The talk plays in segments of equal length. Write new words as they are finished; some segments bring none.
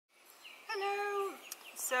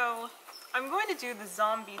So I'm going to do the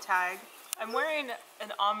zombie tag. I'm wearing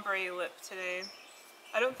an ombre lip today.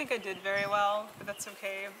 I don't think I did very well, but that's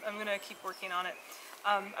okay. I'm gonna keep working on it.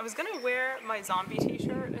 I was gonna wear my zombie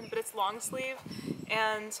t-shirt, but it's long sleeve,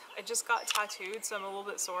 and I just got tattooed, so I'm a little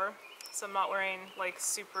bit sore. So I'm not wearing like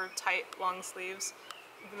super tight long sleeves,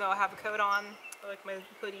 even though I have a coat on. I like my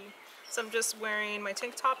hoodie. So I'm just wearing my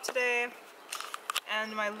tank top today,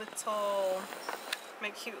 and my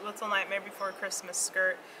cute little Nightmare Before Christmas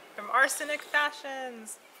skirt from Arsenic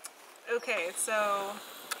Fashions. Okay, so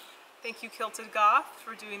thank you Kilted Goth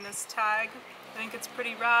for doing this tag. I think it's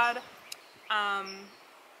pretty rad. I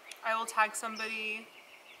will tag somebody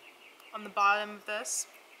on the bottom of this.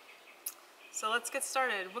 So let's get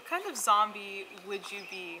started. What kind of zombie would you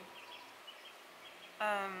be?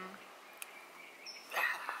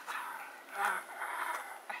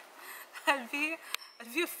 I'd be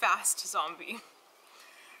a fast zombie.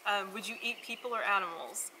 Would you eat people or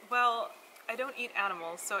animals? Well, I don't eat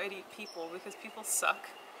animals, so I'd eat people because people suck.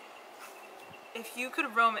 If you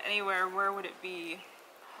could roam anywhere, where would it be?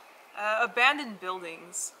 Abandoned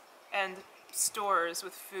buildings and stores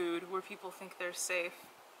with food where people think they're safe.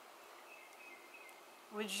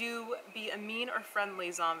 Would you be a mean or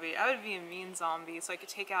friendly zombie? I would be a mean zombie so I could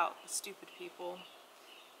take out the stupid people.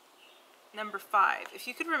 Number 5, if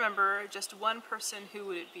you could remember just one person, who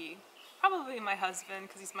would it be? Probably my husband,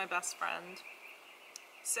 because he's my best friend.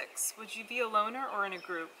 6, would you be a loner or in a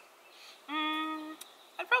group?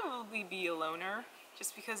 I'd probably be a loner,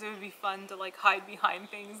 just because it would be fun to like hide behind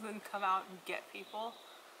things and then come out and get people.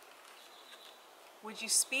 Would you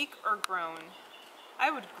speak or groan?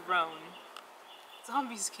 I would groan.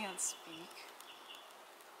 Zombies can't speak.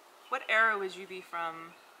 What era would you be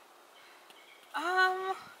from?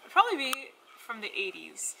 I'd probably be from the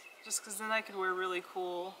 80s, just because then I could wear really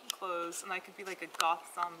cool clothes and I could be like a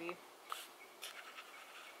goth zombie.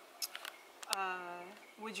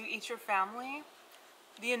 Would you eat your family?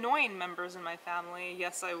 The annoying members in my family,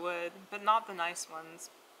 yes I would, but not the nice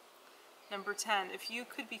ones. Number 10, if you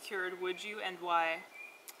could be cured, would you, and why?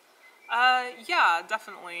 Yeah,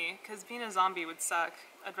 definitely, because being a zombie would suck.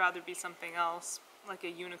 I'd rather be something else, like a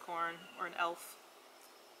unicorn or an elf.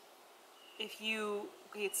 If you,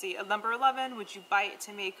 let's see, number 11, would you bite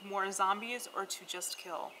to make more zombies or to just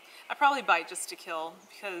kill? I'd probably bite just to kill,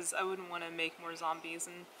 because I wouldn't want to make more zombies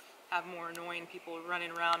and have more annoying people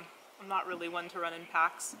running around. I'm not really one to run in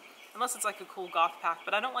packs, unless it's like a cool goth pack,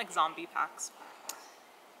 but I don't like zombie packs.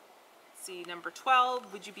 Let's see, number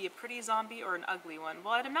 12, would you be a pretty zombie or an ugly one?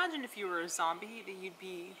 Well, I'd imagine if you were a zombie that you'd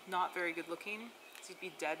be not very good looking, so you'd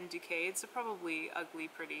be dead and decayed, so probably ugly,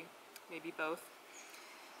 pretty, maybe both.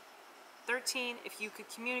 13, if you could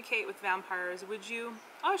communicate with vampires, would you?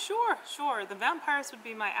 Oh, sure. The vampires would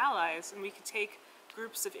be my allies, and we could take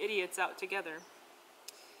groups of idiots out together.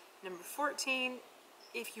 Number 14,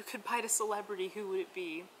 if you could bite a celebrity, who would it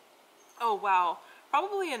be? Oh, wow.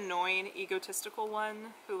 Probably an annoying, egotistical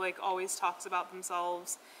one who like always talks about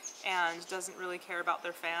themselves and doesn't really care about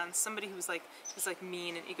their fans. Somebody who's like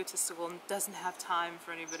mean and egotistical and doesn't have time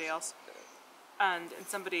for anybody else. And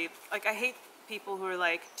somebody, like, I hate people who are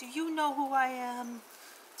like, do you know who I am?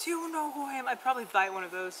 Do you know who I am? I'd probably bite one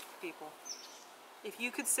of those people. If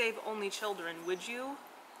you could save only children, would you?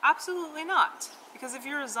 Absolutely not. Because if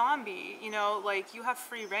you're a zombie, you know, like, you have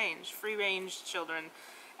free range children.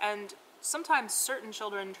 And sometimes certain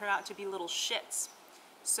children turn out to be little shits.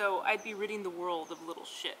 So I'd be ridding the world of little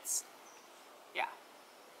shits. Yeah.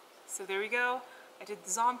 So there we go. I did the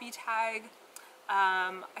zombie tag.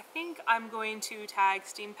 I think I'm going to tag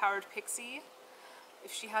Steam-Powered Pixie.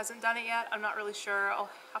 If she hasn't done it yet, I'm not really sure. I'll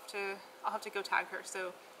have to go tag her.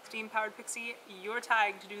 So Steam-Powered Pixie, your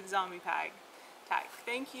tag to do the zombie tag.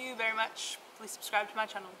 Thank you very much. Please subscribe to my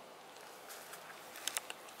channel.